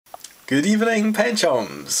Good evening, pen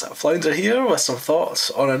chums. Flounder here with some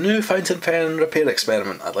thoughts on a new fountain pen repair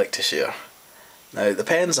experiment I'd like to share. Now, the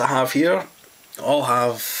pens I have here all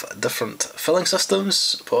have different filling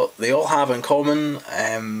systems, but they all have in common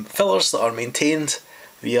fillers that are maintained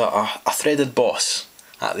via a threaded boss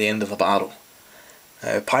at the end of the barrel.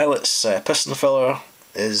 Pilot's piston filler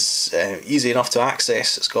is easy enough to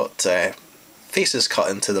access. It's got faces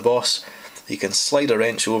cut into the boss. You can slide a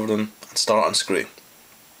wrench over them and start unscrewing.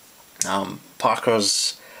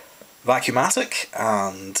 Parker's Vacuumatic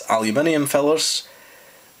and aluminium fillers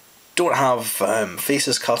don't have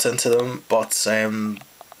faces cut into them, but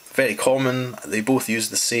very common. They both use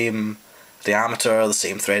the same diameter, the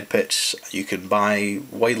same thread pitch. You can buy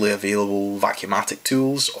widely available Vacuumatic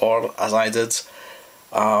tools, or as I did,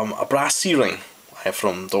 a brass C-ring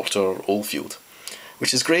from Dr. Oldfield,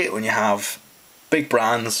 which is great when you have big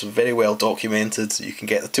brands, very well documented. You can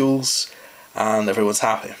get the tools and everyone's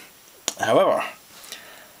happy. However,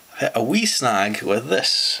 I've hit a wee snag with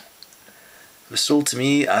this. It was sold to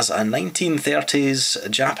me as a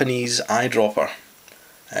 1930s Japanese eyedropper.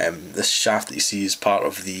 This shaft that you see is part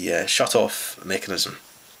of the shut-off mechanism.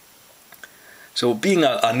 So being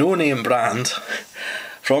a no-name brand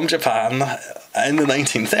from Japan in the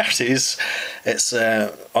 1930s, it's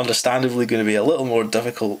understandably going to be a little more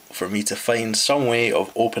difficult for me to find some way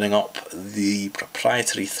of opening up the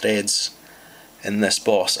proprietary threads in this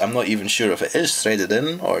boss. I'm not even sure if it is threaded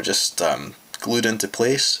in or just glued into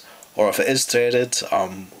place, or if it is threaded,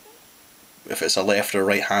 if it's a left or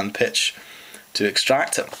right hand pitch to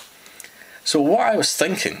extract it. So what I was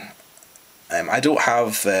thinking, I don't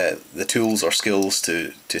have the tools or skills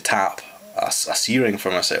to tap a C-ring for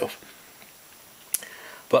myself,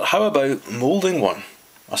 but how about moulding one,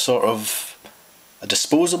 a sort of a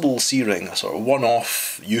disposable C-ring, a sort of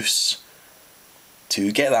one-off use, to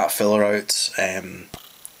get that filler out and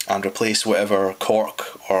replace whatever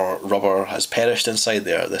cork or rubber has perished inside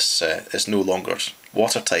there. This is no longer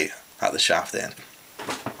watertight at the shaft end.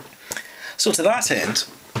 So to that end,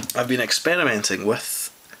 I've been experimenting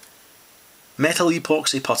with metal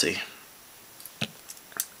epoxy putty.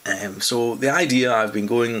 So the idea, I've been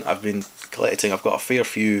collecting, I've got a fair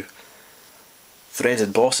few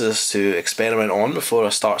threaded bosses to experiment on before I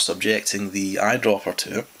start subjecting the eyedropper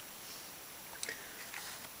to it.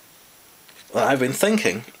 I've been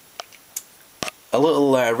thinking a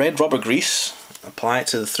little red rubber grease, apply it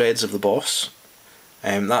to the threads of the boss,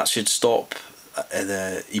 that should stop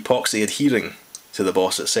the epoxy adhering to the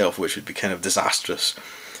boss itself, which would be kind of disastrous.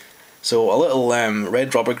 So a little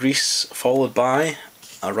red rubber grease followed by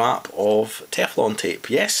a wrap of Teflon tape.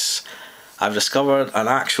 Yes, I've discovered an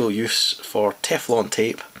actual use for Teflon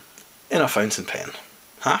tape in a fountain pen.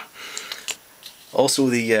 Also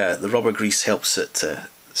the rubber grease helps it to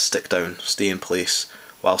stick down, stay in place,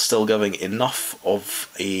 while still giving enough of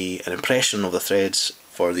an impression of the threads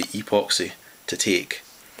for the epoxy to take.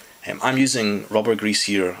 I'm using rubber grease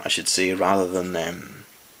here, I should say, rather than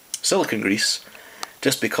silicone grease,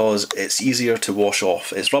 just because it's easier to wash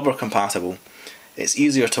off. It's rubber compatible, it's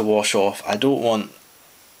easier to wash off. I don't want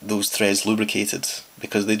those threads lubricated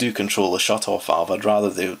because they do control the shut-off valve. I'd rather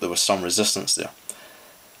there was some resistance there.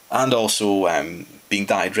 And also, being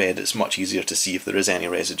dyed red, it's much easier to see if there is any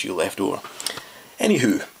residue left over.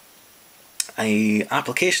 Anywho, an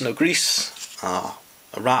application of grease, a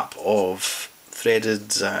wrap of threaded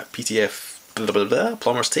PTF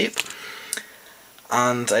plumber's tape,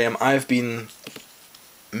 and I've been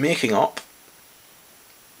making up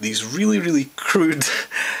these really crude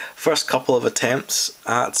first couple of attempts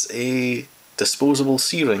at a disposable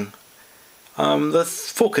C-ring. The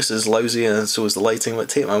focus is lousy and so is the lighting, but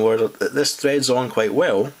take my word, this threads on quite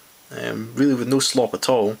well, really with no slop at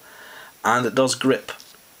all, and it does grip.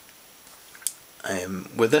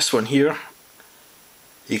 With this one here,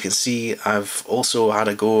 you can see I've also had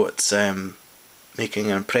a go at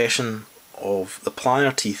making an impression of the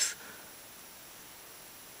plier teeth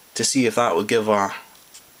to see if that would give an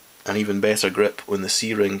even better grip when the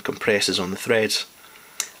C-ring compresses on the threads.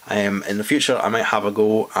 In the future I might have a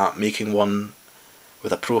go at making one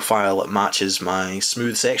with a profile that matches my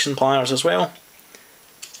smooth section pliers as well.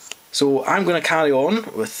 So I'm going to carry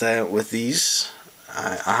on with these.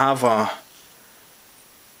 I have a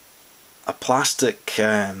plastic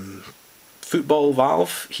football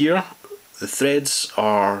valve here. The threads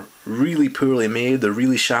are really poorly made, they're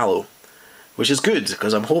really shallow, which is good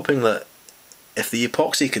because I'm hoping that if the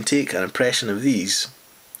epoxy can take an impression of these,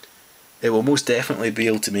 it will most definitely be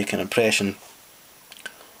able to make an impression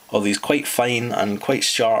of these quite fine and quite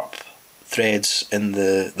sharp threads in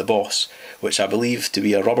the boss, which I believe to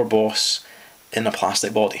be a rubber boss in a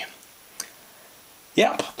plastic body.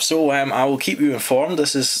 Yep, so I will keep you informed.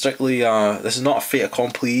 This is strictly, this is not a fait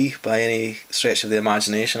accompli by any stretch of the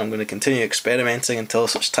imagination. I'm going to continue experimenting until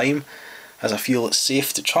such time as I feel it's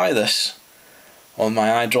safe to try this on my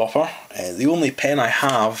eyedropper. The only pen I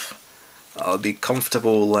have I'll be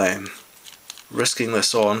comfortable risking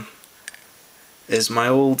this on is my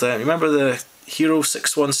old, remember the Hero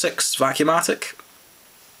 616 Vacuumatic?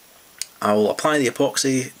 I will apply the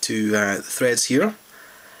epoxy to the threads here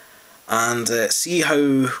and see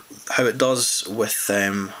how it does with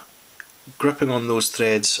gripping on those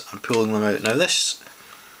threads and pulling them out. Now this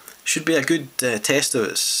should be a good test of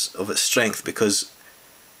its strength, because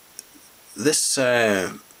this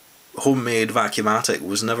homemade Vacuumatic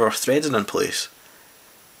was never threaded in place.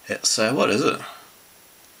 It's what is it?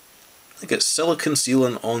 I think it's silicone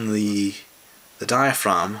sealant on the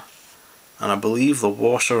diaphragm, and I believe the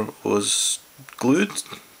washer was glued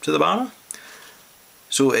to the barrel.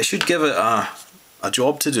 So it should give it a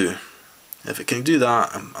job to do. If it can do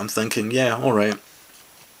that, I'm thinking, yeah, alright,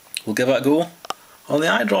 we'll give it a go on the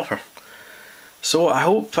eyedropper. So I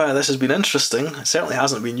hope this has been interesting. It certainly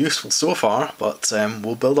hasn't been useful so far, but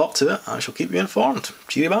we'll build up to it. I shall keep you informed.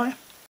 Cheery bye.